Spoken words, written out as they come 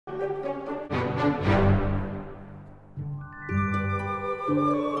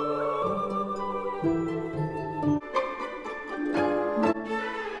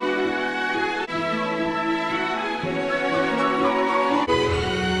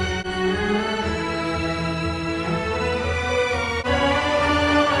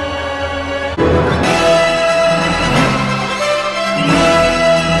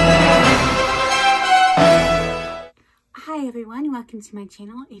Welcome to my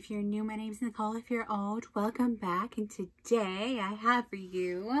channel. If you're new, my name is Nicole. If you're old, welcome back. And today I have for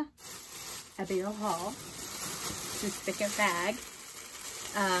you a big old haul. Just pick a bag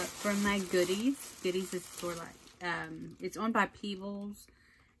from my Goodies. Goodies is sort of like, it's owned by Peebles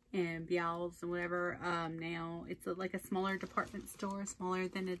and Bial's and whatever. Now it's like a smaller department store, smaller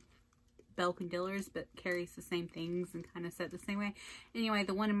than a Belk and Dillard's, but carries the same things and kind of set the same way. Anyway,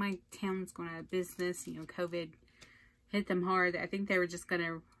 the one in my town's going out of business. You know, COVID hit them hard. I think they were just going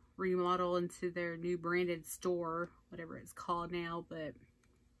to remodel into their new branded store, whatever it's called now. But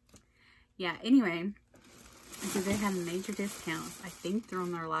yeah, anyway, so they have major discounts. I think they're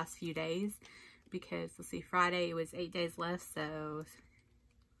on their last few days because, let's see, Friday it was 8 days left, so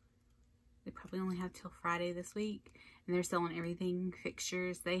they probably only have till Friday this week. And they're selling everything,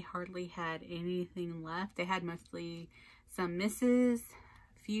 fixtures. They hardly had anything left. They had mostly some misses,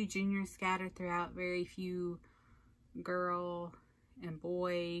 a few juniors scattered throughout, very few girl and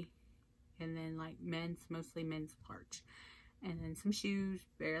boy, and then like men's, mostly men's large, and then some shoes,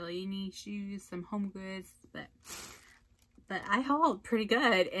 barely any shoes, some home goods, but I hauled pretty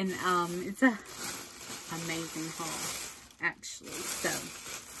good, and it's a amazing haul actually. So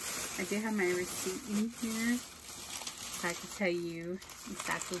I do have my receipt in here so I can tell you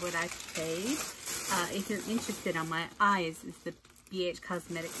exactly what I paid. If you're interested, on my eyes is the BH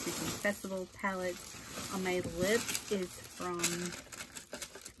Cosmetics Speaking Festival palette. On my lips is from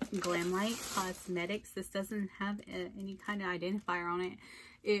Glamlight Cosmetics. This doesn't have any kind of identifier on it.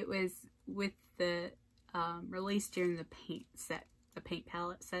 It was with the release during the paint set, the paint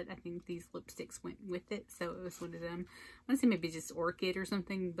palette set. I think these lipsticks went with it, so it was one of them. I want to say maybe just Orchid or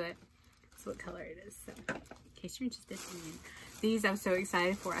something, but that's what color it is. So in case you're interested in these, I was so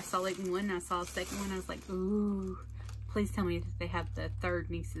excited for. I saw like one, I saw a second one, I was like, ooh. Please tell me that they have the third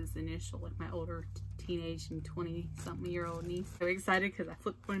niece's initial, like my older teenage and 20-something-year-old niece. So excited because I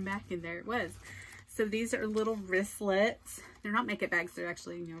flipped one back and there it was. So these are little wristlets. They're not makeup bags. They're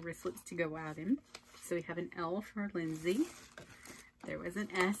actually, you know, wristlets to go out in. So we have an L for Lindsay. There was an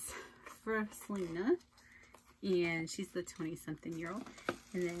S for Selena. And she's the 20-something-year-old.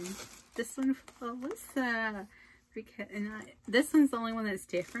 And then this one for Alyssa. This one's the only one that's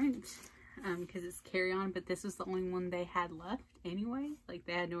different. Because it's carry-on, but this was the only one they had left anyway. Like,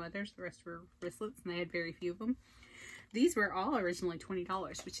 they had no others. The rest were wristlets, and they had very few of them. These were all originally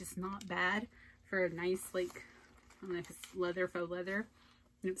 $20, which is not bad for a nice, like, I don't know if it's leather, faux leather.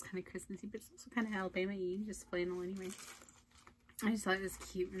 And it's kind of Christmassy, but it's also kind of Alabama-y, just flannel anyway. I just thought it was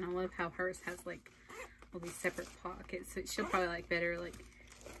cute, and I love how hers has, like, all these separate pockets. So she'll probably like better, like,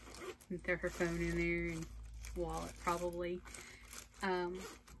 throw her phone in there and wallet, probably.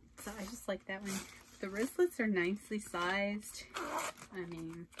 So I just like that one. The wristlets are nicely sized. I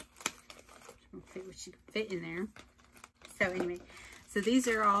mean, we'll see what you can fit in there. So anyway, so these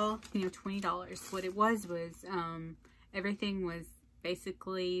are all, you know, $20. What it was everything was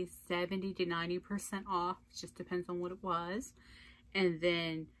basically 70 to 90% off. It just depends on what it was. And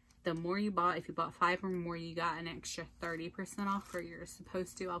then the more you bought, if you bought 5 or more, you got an extra 30% off, or you're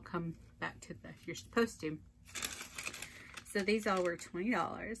supposed to. I'll come back to the you're supposed to. So these all were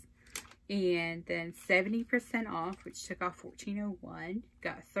 $20. And then 70% off, which took off $14.01,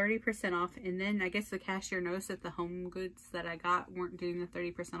 got 30% off. And then I guess the cashier noticed that the home goods that I got weren't doing the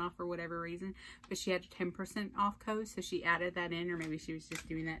 30% off for whatever reason, but she had a 10% off code, so she added that in, or maybe she was just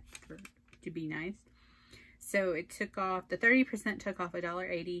doing that to be nice. So it took off, the 30% took off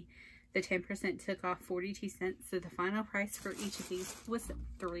 $1.80, the 10% took off 42 cents. So the final price for each of these was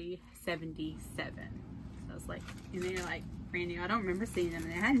 $3.77. So I was like, and they're like brand new. I don't remember seeing them,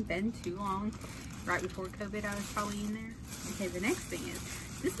 and it hadn't been too long. Right before COVID, I was probably in there. Okay, the next thing is,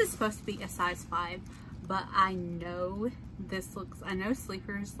 this is supposed to be a size 5, but I know this looks, I know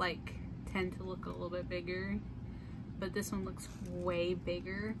sleepers like tend to look a little bit bigger, but this one looks way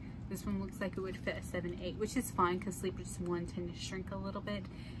bigger. This one looks like it would fit a 7-8, which is fine because sleepers 1 tend to shrink a little bit,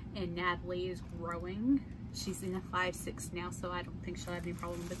 and Natalie is growing. She's in a 5'6" now, so I don't think she'll have any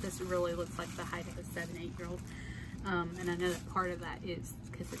problem, but this really looks like the height of a 7-8-year-old. And I know that part of that is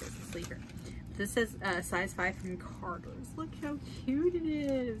because it is a sleeper. This is size 5 from Carter's. Look how cute it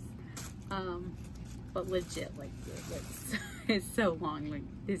is. but legit, like it's so long, like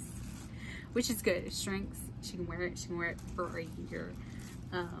this, which is good. It shrinks. She can wear it for a year.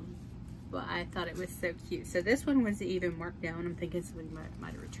 But I thought it was so cute. So this one was even marked down. I'm thinking somebody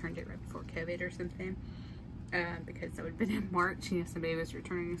might have returned it right before COVID or something. Because that would have been in March, you know, somebody was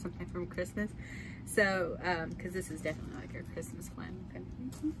returning something from Christmas. So, because this is definitely like a Christmas one. Okay.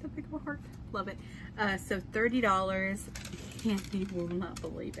 The big old heart. Love it. So $30. You will not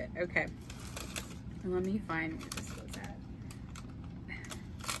believe it. Okay. Let me find where this was at.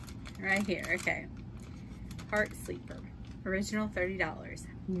 Right here. Okay. Heart Sleeper. Original $30.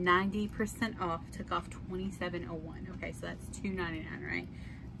 90% off. Took off $27.01. Okay, so that's $2.99, right?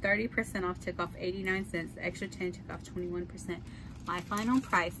 30% off. Took off 89 cents. The extra 10 took off 21%. My final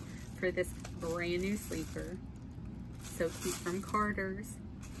price for this brand new sleeper, so cute, from Carter's,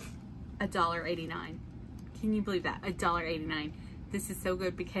 $1.89. Can you believe that? $1.89. This is so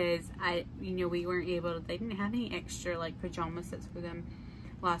good because we weren't able to, they didn't have any extra like pajama sets for them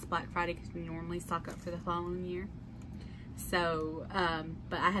last Black Friday because we normally stock up for the following year. So,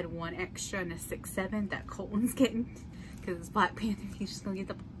 but I had one extra and a 6'7" that Colton's getting because it's Black Panther. He's just gonna get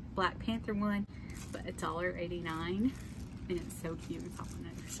the Black Panther one, but $1.89, and it's so cute and soft, and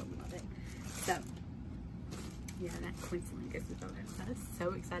she'll love it. So, yeah, that coincidentally goes with all that. I was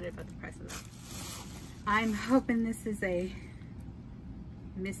so excited about the price of that. I'm hoping this is a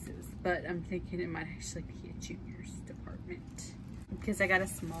Mrs., but I'm thinking it might actually be a juniors department because I got a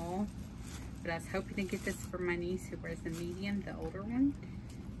small. But I was hoping to get this for my niece who wears the medium, the older one.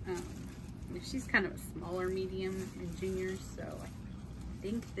 She's kind of a smaller medium in juniors, so I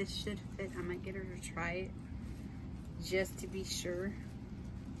think this should fit. I might get her to try it just to be sure.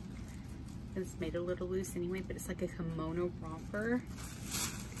 It's made a little loose anyway, but it's like a kimono romper.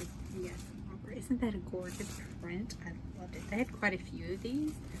 Yes, romper. Isn't that a gorgeous print? I loved it. They had quite a few of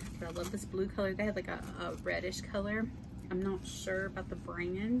these, but I love this blue color. They had like a reddish color. I'm not sure about the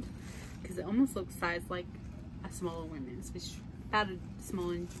brand, because it almost looks size like a smaller women's, which about a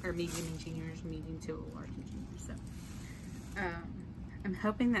small or medium in juniors, medium to a large in juniors. So I'm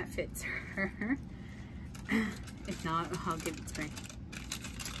hoping that fits her. If not, I'll give it to my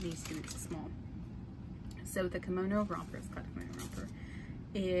niece and it's small. So the kimono romper, it's called kimono romper.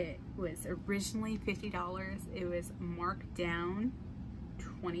 It was originally $50. It was marked down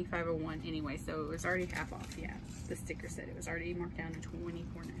 $25.01 anyway, so it was already half off. Yeah, the sticker said it was already marked down to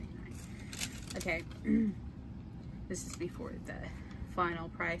 $24.99. Okay, this is before the final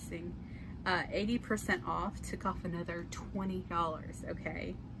pricing. 80% off, took off another $20.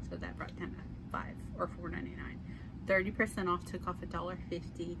 Okay, so that brought it down to $5 or $4.99. 30% off, took off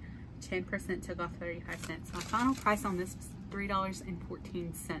 $1.50. 10% took off 35 cents. My final price on this was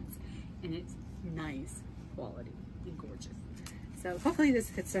 $3.14, and it's nice quality and gorgeous. So hopefully this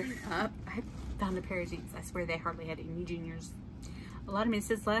fits her up. I found a pair of jeans. I swear they hardly had any juniors. A lot of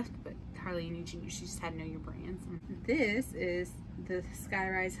misses left, but hardly any juniors. She just had to know your brands. This is the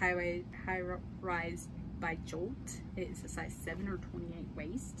Skyrise High Rise by Jolt. It is a size 7 or 28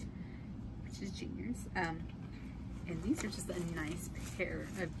 waist, which is juniors. And these are just a nice pair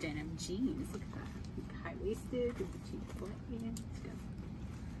of denim jeans. Look at that. High-waisted with the cheap buttons. It's got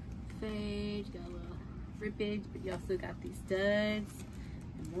fade, got a little ribbage, but you also got these studs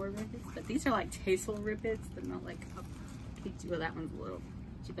and more ribbons. But these are like tasteful ribbons. They're not like well, that one's a little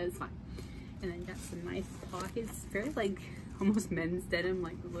cheap, but it's fine. And then got some nice pockets. Very like almost men's denim,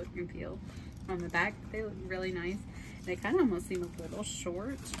 like the look and feel on the back. They look really nice. They kind of almost seem a little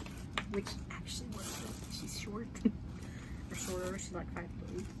short, which actually looks like she's short or shorter. She's like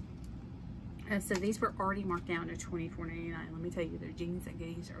 5'3". So these were already marked down to $24.99. Let me tell you, their jeans at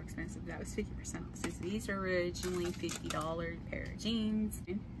Goody's are expensive. That was 50% off. Since these are originally $50 pair of jeans,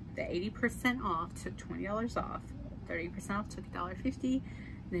 the 80% off took $20 off. 30% off took $1.50.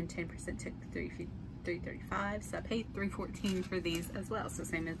 And then 10% took $3.35. So I paid $3.14 for these as well. So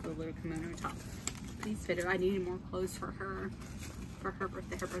same as the little kimono top. These fit her. I needed more clothes for her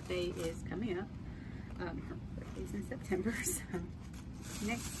birthday. Her birthday is coming up. Her birthday's in September. So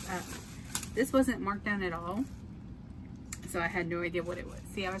next up. This wasn't marked down at all, so I had no idea what it was.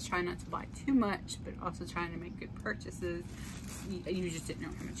 See, I was trying not to buy too much, but also trying to make good purchases. You just didn't know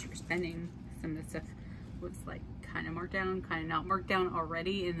how much you were spending. Some of the stuff was like kind of marked down, kind of not marked down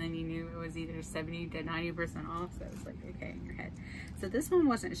already, and then you knew it was either 70 to 90% off, so it was like, okay, in your head. So this one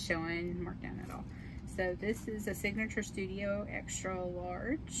wasn't showing marked down at all. So this is a Signature Studio Extra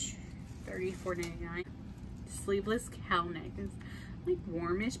Large, $34.99. Sleeveless cowl neck. It's like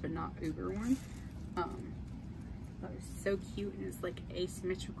warmish, but not uber warm. That was so cute, and it's like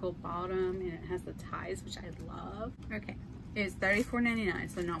asymmetrical bottom, and it has the ties, which I love. Okay, it's $34.99,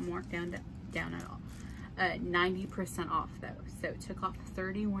 so not marked down at all. 90% off though. So it took off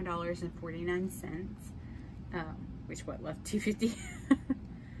 $31.49. Which what left $2.50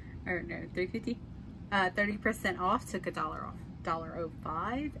 or no, $3.50. 30% off took $1 off,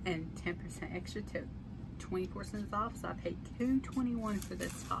 $1.05, and 10% extra took 24 cents off. So I paid $2.21 for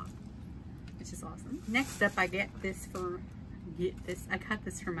this top, which is awesome. Next up, I got this for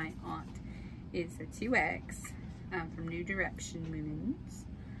my aunt. It's a 2X from New Direction Women's.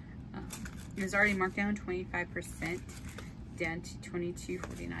 It was already marked down 25% down to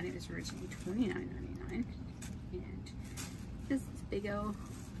 $22.49. It was originally $29.99. And this big old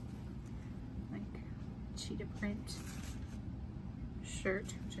like cheetah print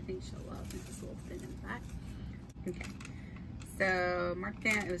shirt, which I think she'll love. It's a little thin in the back. Okay, so marked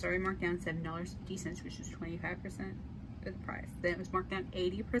down. It was already marked down $7.50, which is 25% of the price. Then it was marked down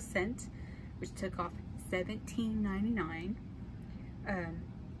 80%, which took off $17.99. Then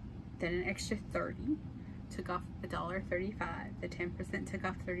an extra 30 took off $1.35. The 10% took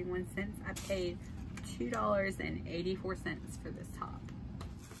off 31 cents. I paid $2.84 for this top.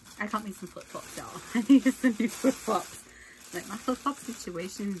 I got me some flip-flops, y'all. I needed some new flip-flops. Like, my flip-flop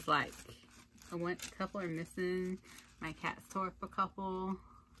situation is like, a couple are missing. My cat tore up a couple.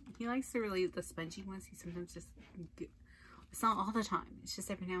 He likes to really the spongy ones. He sometimes just, it's not all the time. It's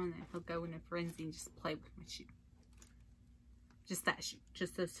just every now and then he'll go in a frenzy and just play with my shoe. Just that shoe.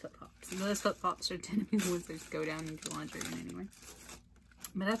 Just those flip-flops. And those flip-flops are tend to be the ones that just go down into the laundry room anyway.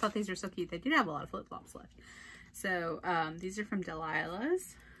 But I thought these were so cute. They did have a lot of flip-flops left. So, these are from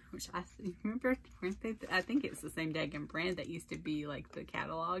Delilah's, which I remember, I think it's the same daggum brand that used to be like the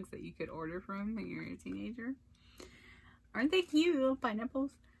catalogs that you could order from when you were a teenager. Aren't they cute? Little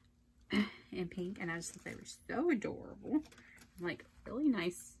pineapples and pink. And I just thought they were so adorable. Like, really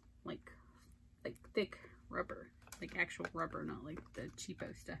nice, like thick rubber. Like actual rubber, not like the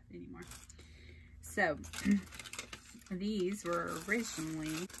cheapo stuff anymore. So, these were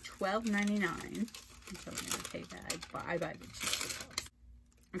originally $12.99. So I'm gonna pay that. I buy the cheapest ones.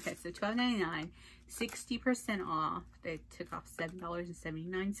 Okay, so $12.99, 60% off. They took off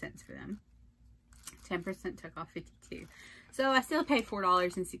 $7.79 for them. 10% took off $52. So I still paid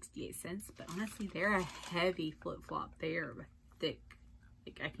 $4.68. But honestly, they're a heavy flip flop. They are thick.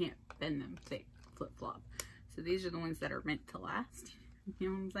 Like I can't bend them thick flip flop. So these are the ones that are meant to last. You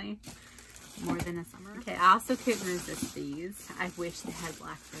know what I'm saying? More than a summer. Okay, I also couldn't resist these. I wish they had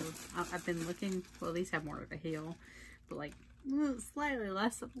black though. I've been looking, well, these have more of a heel, but like slightly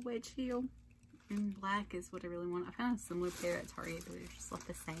less of a wedge heel. And black is what I really want. I found a similar pair at Target, but they're just like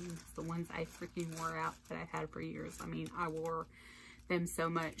the same as the ones I freaking wore out that I've had for years. I mean, I wore them so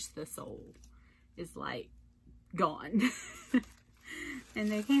much, the sole is like gone. And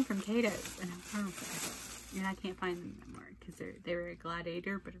they came from Cato's, and I'm trying to and I can't find them anymore because they were a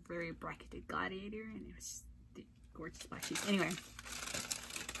gladiator, but a very bracketed gladiator, and it was just gorgeous black shoes. Anyway,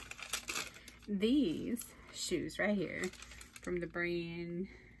 these shoes right here from the brand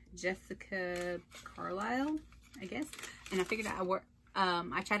Jessica Carlisle, I guess. And I figured out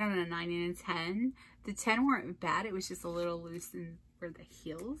I tried on a 9 and a 10. The 10 weren't bad. It was just a little loose in where the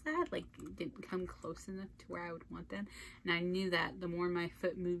heels at. Like, it didn't come close enough to where I would want them. And I knew that the more my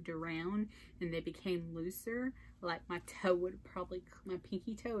foot moved around and they became looser, like my toe would probably, my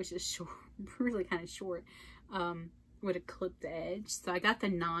pinky toe is just short, really kind of short, would have clipped the edge. So I got the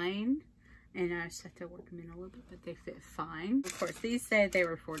 9. And I just have to work them in a little bit, but they fit fine. Of course, these said they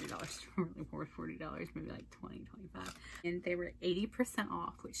were $40. Really worth $40, maybe like $20, $25. And they were 80%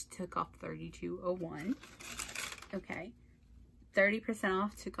 off, which took off $32.01. Okay. 30%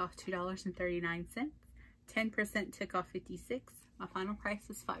 off took off $2.39. 10% took off $56. My final price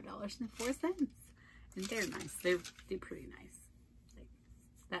was $5.04. And they're nice. They're pretty nice. Like,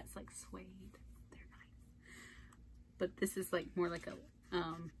 that's like suede. They're nice. But this is like more like a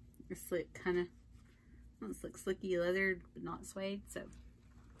slick kind of, it's like slicky leather, but not suede. So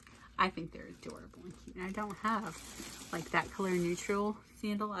I think they're adorable and cute. And I don't have like that color neutral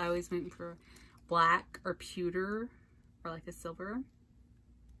sandal. I always went for black or pewter or like a silver.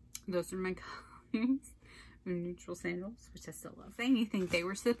 Those are my colors. Neutral sandals, which I still love. They think they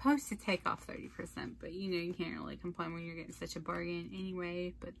were supposed to take off 30%, but you know, you can't really complain when you're getting such a bargain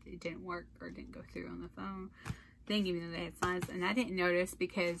anyway. But it didn't work or didn't go through on the phone thing, even though they had signs. And I didn't notice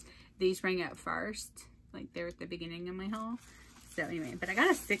because these rang up first, like they were at the beginning of my haul. So anyway, but I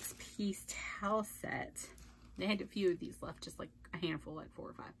got a 6-piece towel set. They had a few of these left, just like a handful, like 4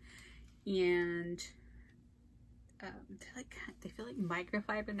 or 5. And they feel like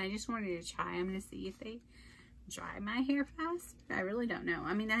microfiber, and I just wanted to try them to see if they dry my hair fast. I really don't know.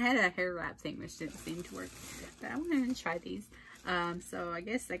 I mean, I had a hair wrap thing which didn't seem to work, but I wanted to try these. So I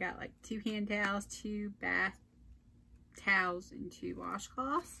guess I got like 2 hand towels, 2 bath towels, and 2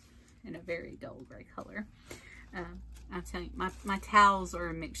 washcloths in a very dull gray color. I'm telling you, my towels are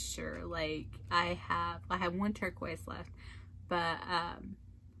a mixture. Like I have 1 turquoise left, but I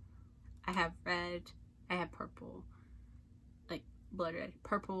have red, I have purple, like blood red,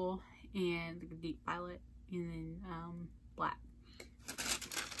 purple, and deep violet, and then black.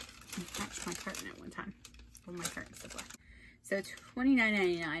 I matched my curtain at one time. Well, my curtain's so black. So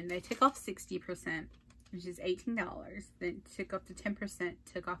 $29.99. They took off 60%, which is $18. Then took off the 10%,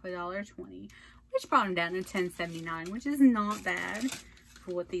 took off $1.20, which brought them down to $10.79, which is not bad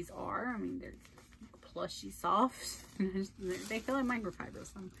for what these are. I mean, they're plushy soft. They feel like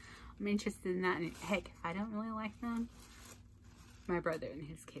microfibers. I'm interested in that. And heck, if I don't really like them, my brother and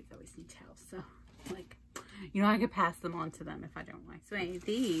his kids always need towels. So, like, you know, I could pass them on to them if I don't like. So, anyway,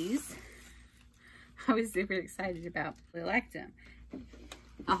 these I was super excited about. I liked them.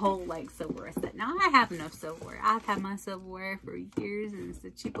 A whole like silverware set. Now I have enough silverware. I've had my silverware for years, and it's the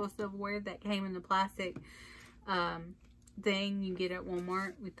cheapo silverware that came in the plastic thing you get at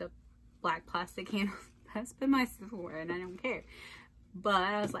Walmart with the black plastic handle. That's been my silverware, and I don't care. But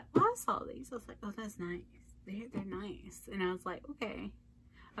I was like, well, I saw these. I was like, oh, that's nice. They're nice. And I was like, okay.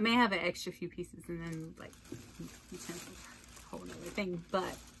 I may have an extra few pieces, and then like utensils, a whole other thing.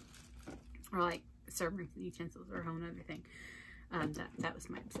 But or like serving utensils or a whole other thing. That was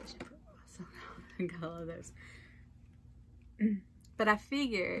my obsession for a while, so I got all of those. But I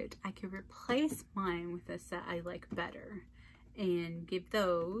figured I could replace mine with a set I like better and give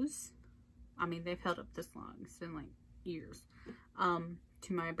those, I mean, they've held up this long, it's been like years,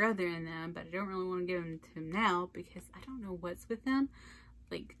 to my brother and them, but I don't really want to give them to him now because I don't know what's with them.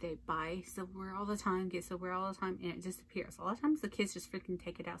 Like, they buy silverware all the time, get silverware all the time, and it disappears. A lot of times the kids just freaking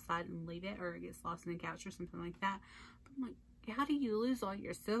take it outside and leave it, or it gets lost in the couch or something like that. But I'm like, how do you lose all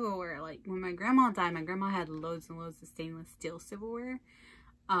your silverware? Like, when my grandma died, my grandma had loads and loads of stainless steel silverware.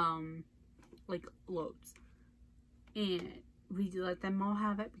 Like, loads. And we let them all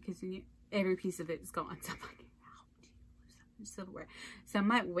have it because every piece of it is gone. So I'm like, how do you lose that much silverware? So I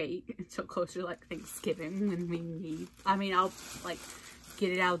might wait until closer to, like, Thanksgiving when we need, I mean, I'll, like,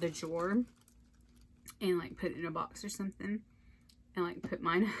 get it out of the drawer and, like, put it in a box or something and, like, put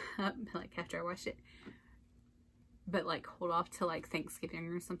mine up, like, after I wash it. But, like, hold off till, like, Thanksgiving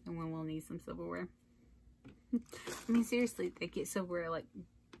or something when we'll need some silverware. I mean, seriously, they get silverware, like,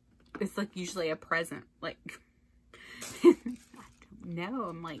 it's, like, usually a present. Like, I don't know.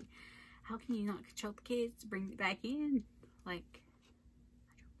 I'm like, how can you not control the kids to bring it back in? Like,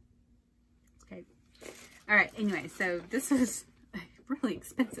 okay. Alright, anyway, so this is a really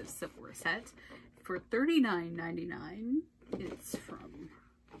expensive silverware set for $39.99. It's from,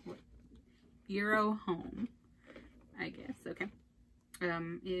 what, Euro Home, I guess. Okay.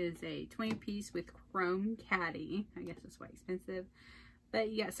 Is a 20-piece with chrome caddy. I guess that's why expensive. But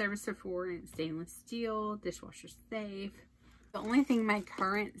you got service for 4 and stainless steel, dishwasher safe. The only thing my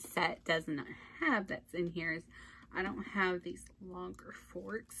current set does not have that's in here is I don't have these longer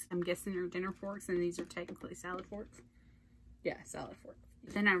forks. I'm guessing they're dinner forks, and these are technically salad forks. Yeah, salad forks.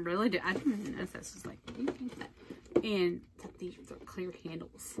 Then I really do. I didn't even notice this was like, what do you think that? And these are clear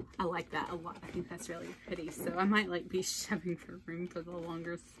handles. I like that a lot. I think that's really pretty. So I might like be shoving for room for the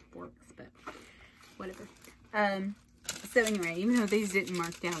longer forks, but whatever. So anyway, even though these didn't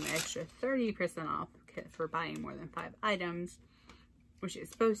mark down the extra 30% off for buying more than 5 items, which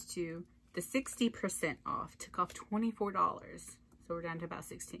it's supposed to, the 60% off took off $24. So we're down to about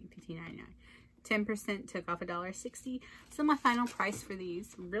 $15.99. 10% took off $1.60. So my final price for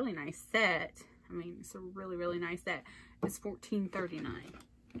these really nice set, I mean, it's a really, really nice set, is $14.39.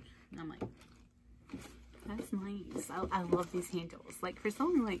 And I'm like, that's nice. I love these handles. Like, for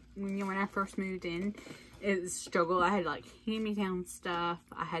something like, when I first moved in, it was a struggle. I had, like, hand-me-down stuff.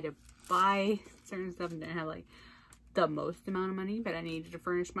 I had to buy certain stuff and didn't have, like, the most amount of money, but I needed to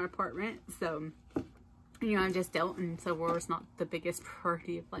furnish my apartment. So, you know, I just dealt, and so was not the biggest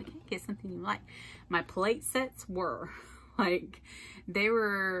priority of, like, hey, get something you like. My plate sets were, like, they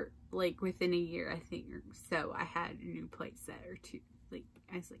were, like, within a year, I think, or so, I had a new plate set or two. Like,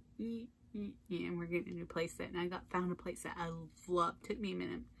 I was like, yeah, and we're getting a new plate set, and I found a plate set I loved. Took me a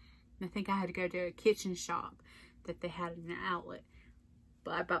minute. And I think I had to go to a kitchen shop that they had in an outlet.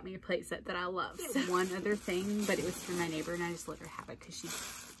 But I bought me a plate set that I love. So one other thing, but it was for my neighbor, and I just let her have it because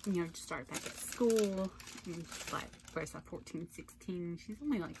she, you know, just started back at school. And she's like, where's that, 14, 16? She's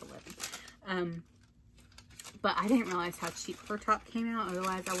only like 11. But I didn't realize how cheap her top came out.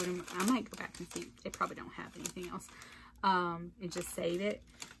 Otherwise, I might go back and see. They probably don't have anything else. and just save it,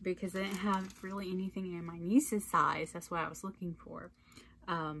 because I didn't have really anything in my niece's size. That's what I was looking for.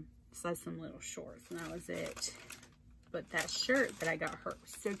 Besides some little shorts, and that was it. But that shirt that I got her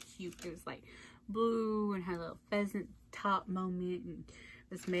was so cute. It was like blue and had a little pheasant top moment, and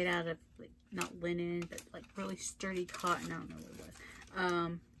it was made out of like not linen, but like really sturdy cotton. I don't know what it was.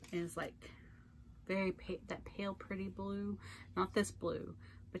 And it's like very that pale pretty blue, not this blue,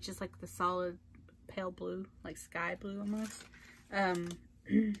 but just like the solid pale blue, like sky blue almost. I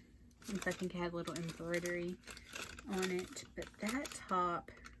think it had a little embroidery on it, but that top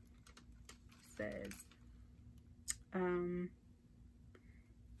says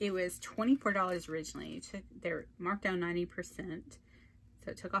it was $24 originally. It took, they're marked down 90%,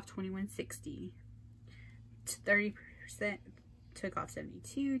 so it took off $21.60. 30% took off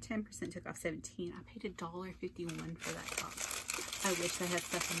 $72. 10% took off $17. I paid $1.51 for that top. I wish they had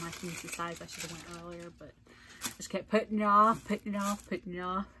stuff in my niece's size. I should have went earlier, but I just kept putting it off, putting it off, putting it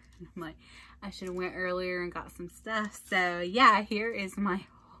off. And I'm like, I should have went earlier and got some stuff. So yeah, here is my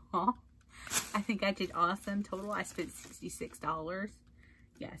haul. I think I did awesome. Total, I spent $66.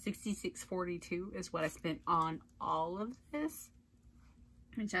 Yeah, $66.42 is what I spent on all of this,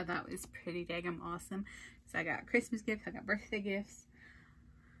 which I thought was pretty daggum awesome. So I got Christmas gifts, I got birthday gifts,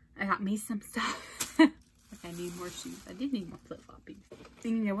 I got me some stuff. Like I need more shoes. I did need more flip-floppies.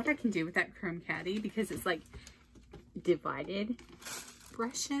 And you know what I can do with that chrome caddy, because it's like divided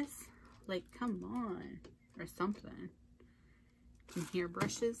brushes. Like, come on. Or something. Can hear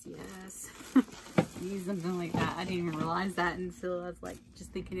brushes? Yes. Use something like that. I didn't even realize that until I was like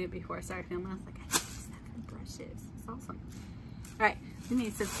just thinking it before I started filming. I was like, I can use that for brushes. It's awesome. Alright,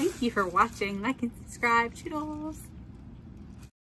 so thank you for watching. Like and subscribe. Toodles.